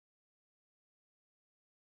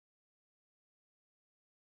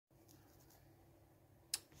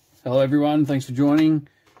Hello everyone, thanks for joining.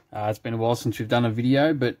 It's been a while since we've done a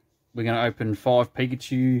video, but we're going to open 5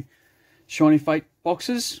 Pikachu Shiny Fate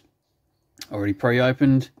boxes. Already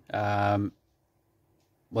pre-opened.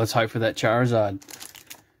 Let's hope for that Charizard.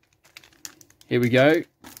 Here we go.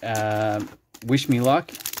 Wish me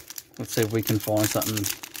luck. Let's see if we can find something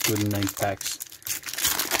good in these packs.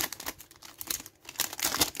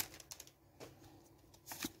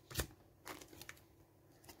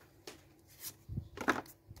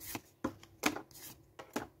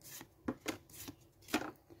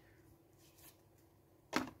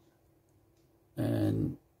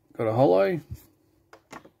 And got a holo.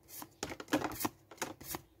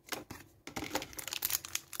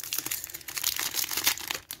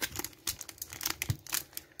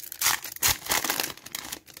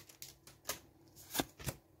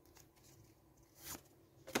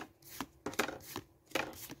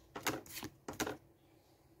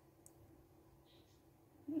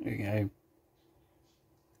 There you go.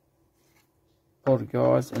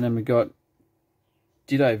 Poltergeist, and then we got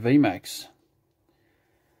Ditto VMAX.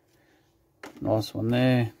 Nice one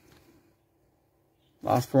there.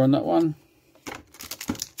 Last 4 on that one.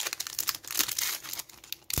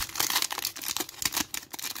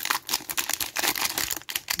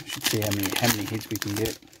 We should see how many hits we can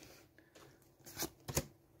get.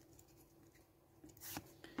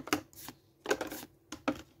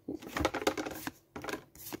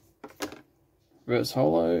 Reverse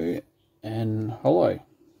holo and holo.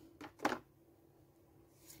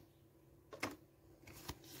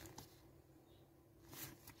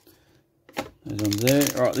 Those ones there.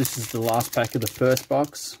 Alright, this is the last pack of the first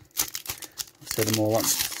box. I've set them all up to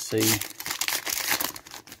see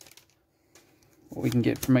what we can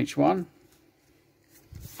get from each one.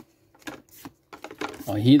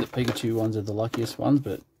 I hear the Pikachu ones are the luckiest ones,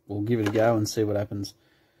 but we'll give it a go and see what happens.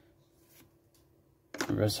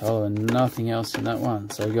 Reverse holo and nothing else in that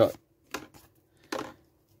one. So we got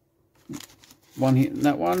one hit in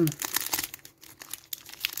that one.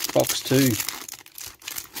 Box 2.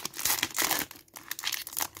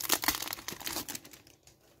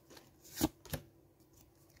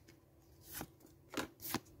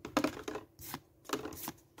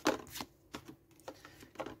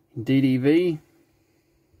 DDV.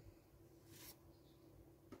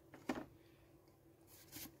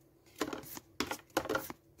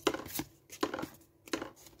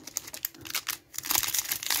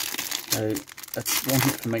 So that's one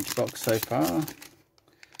hit from each box so far.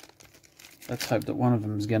 Let's hope that one of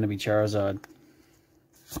them is going to be Charizard.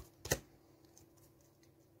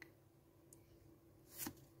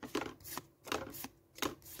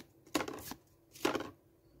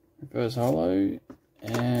 Reverse holo.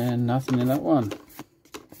 And nothing in that one.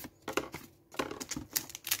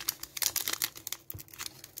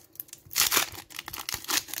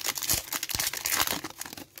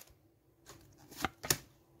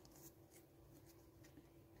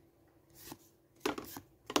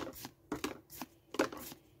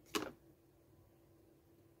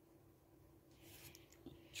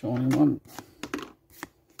 Shiny one.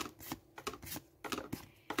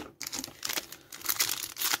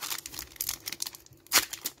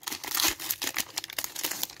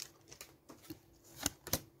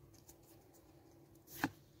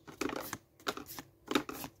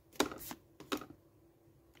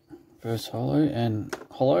 Reverse holo and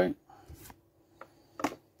holo.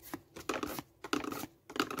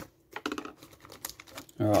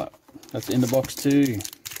 Alright, that's into box 2.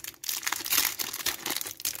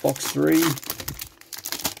 Box 3.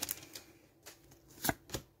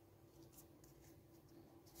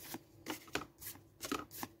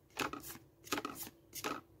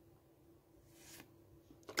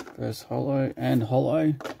 Reverse holo and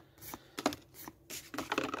holo.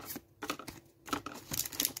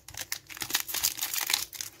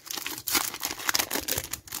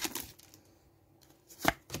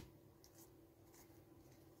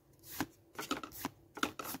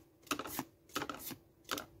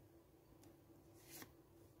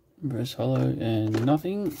 Reverse holo and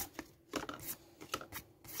nothing.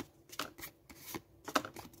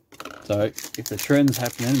 So if the trend's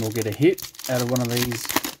happening, we'll get a hit out of one of these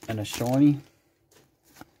and a shiny.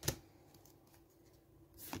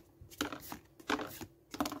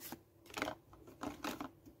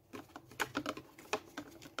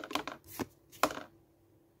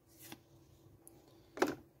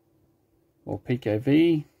 Or Pikachu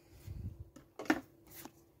V.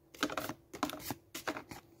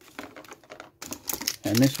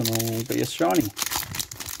 And this one will be a shiny.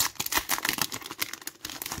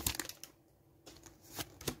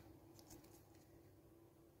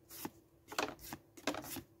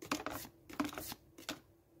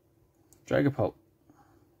 Dragapult.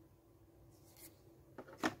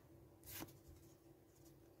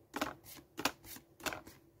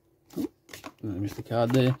 I missed the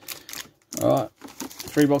card there. Alright,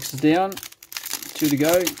 3 boxes down, 2 to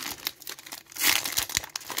go.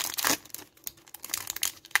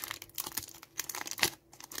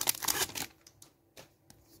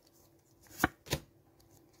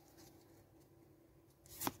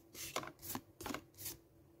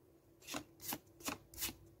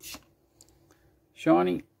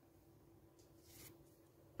 Shiny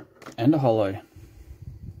and a holo.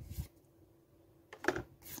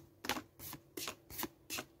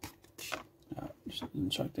 Just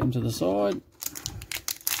chuck them to the side.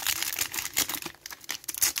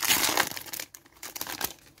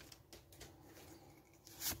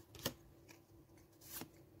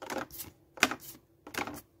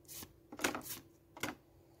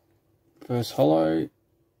 First holo.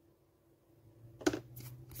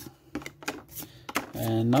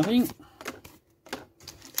 And nothing.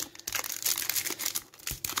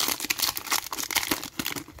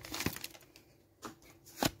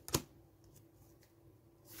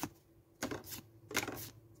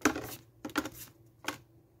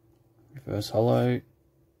 Reverse holo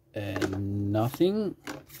and nothing.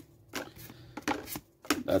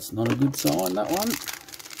 That's not a good sign, that one.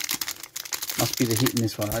 Must be the hit in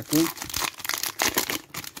this one, hopefully.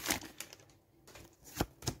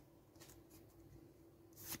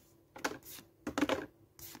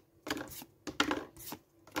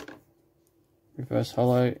 Reverse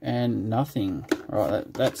holo and nothing.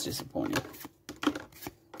 Right, that's disappointing.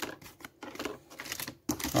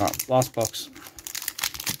 Alright, last box.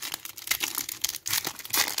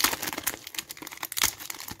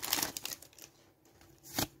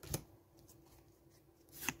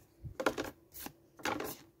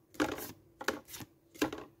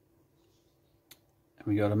 And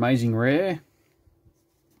we got Amazing Rare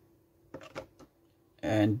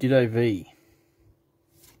and Ditto V.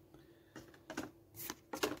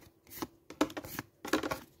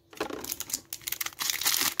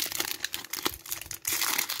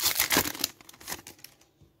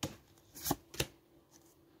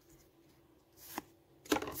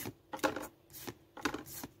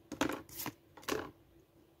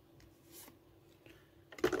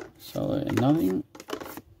 Solo and nothing.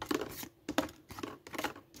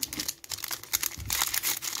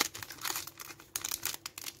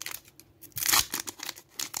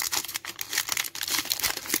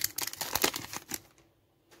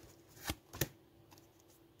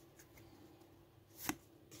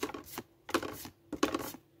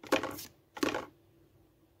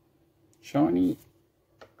 Shiny.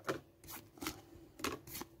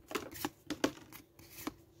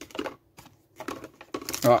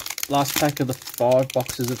 Right, last pack of the 5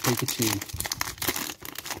 boxes of Pikachu.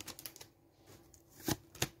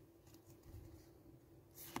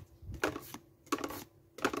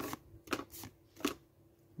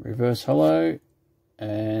 Reverse holo,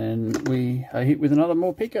 and we are hit with another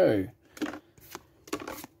Morpeko.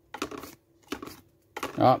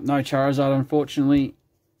 Oh, no Charizard, unfortunately.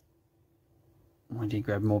 I did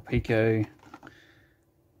grab Morpeko,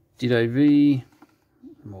 Ditto V,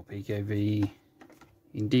 Morpeko V,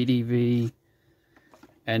 Indeedee V,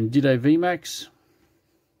 and Ditto V Max.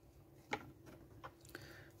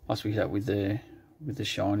 Plus we hit up with the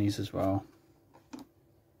shinies as well.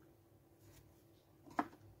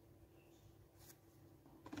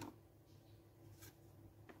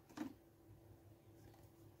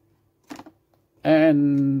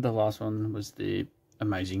 And the last one was the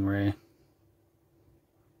Amazing Rare.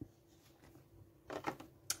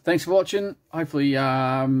 Thanks for watching. Hopefully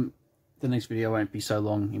the next video won't be so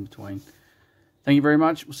long in between. Thank you very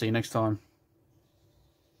much. We'll see you next time.